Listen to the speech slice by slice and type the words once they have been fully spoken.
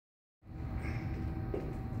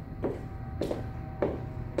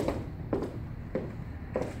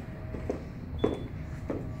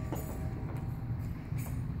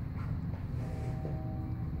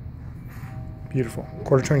Beautiful.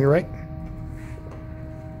 Quarter turn your right.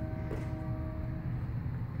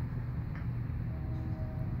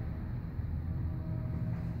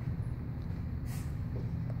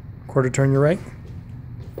 Quarter turn your right.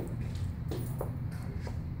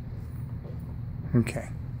 Okay.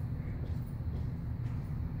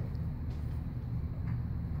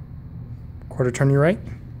 Quarter turn your right.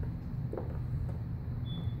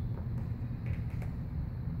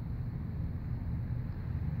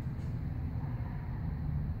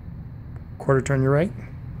 Quarter turn your right.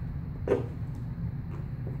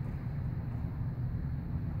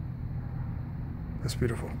 That's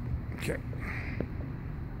beautiful. Okay.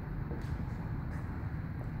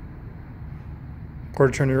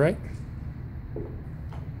 Quarter turn your right.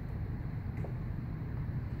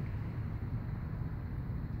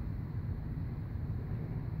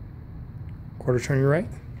 Quarter turn your right.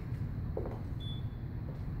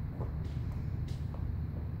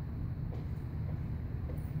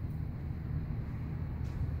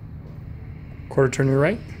 Quarter turn your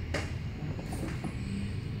right.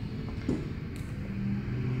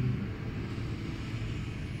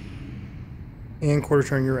 And quarter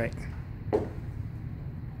turn your right.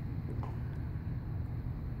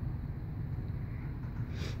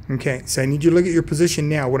 Okay, so I need you to look at your position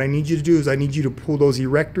now. What I need you to do is I need you to pull those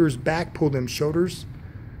erectors back, pull them shoulders.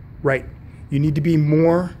 Right. You need to be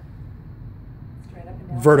more Straight up and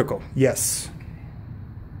down. Vertical. Yes.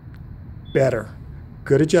 Better.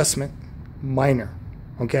 Good adjustment. Minor.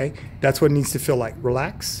 Okay? That's what it needs to feel like.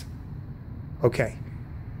 Relax. Okay.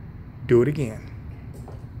 Do it again.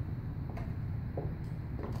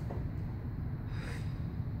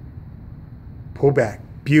 Pull back.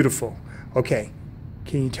 Beautiful. Okay.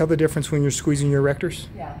 Can you tell the difference when you're squeezing your erectors?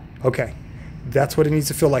 Yeah. Okay. That's what it needs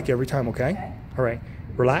to feel like every time, okay? Okay. All right.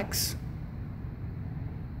 Relax.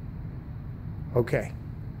 Okay.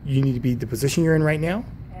 You need to be the position you're in right now.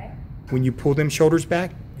 Okay. When you pull them shoulders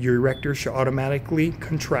back, your erectors should automatically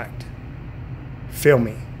contract. Feel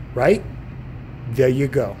me, right? There you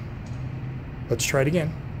go. Let's try it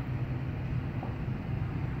again.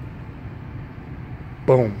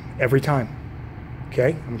 Boom. Every time.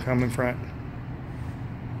 Okay? I'm coming front.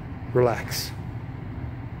 Relax.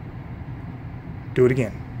 Do it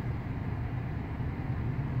again.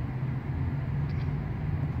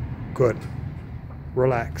 Good.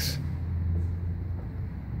 Relax.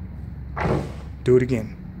 Do it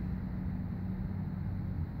again.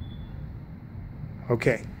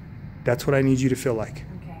 Okay. That's what I need you to feel like.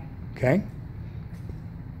 Okay. Okay?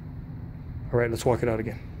 All right, let's walk it out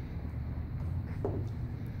again.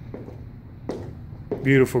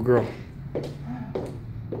 Beautiful girl.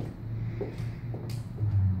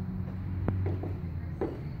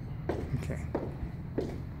 Okay.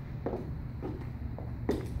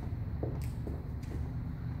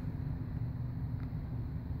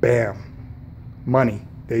 Bam. Money.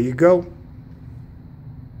 There you go.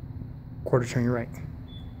 Quarter turn your right.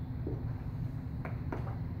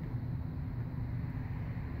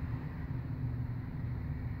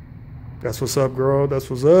 That's what's up, girl. That's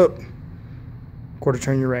what's up. Quarter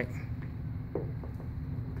turn your right.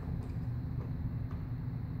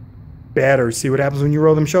 Better. See what happens when you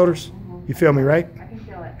roll them shoulders? You feel me, right? I can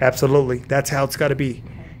feel it. Absolutely. That's how it's got to be.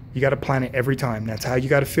 You got to plan it every time. That's how you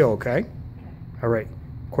got to feel, okay? All right.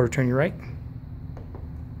 Quarter turn your right.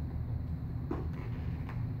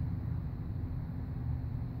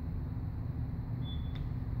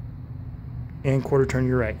 And quarter turn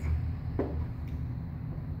your right.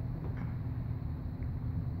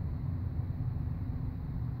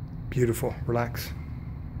 Beautiful. Relax.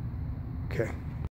 Okay.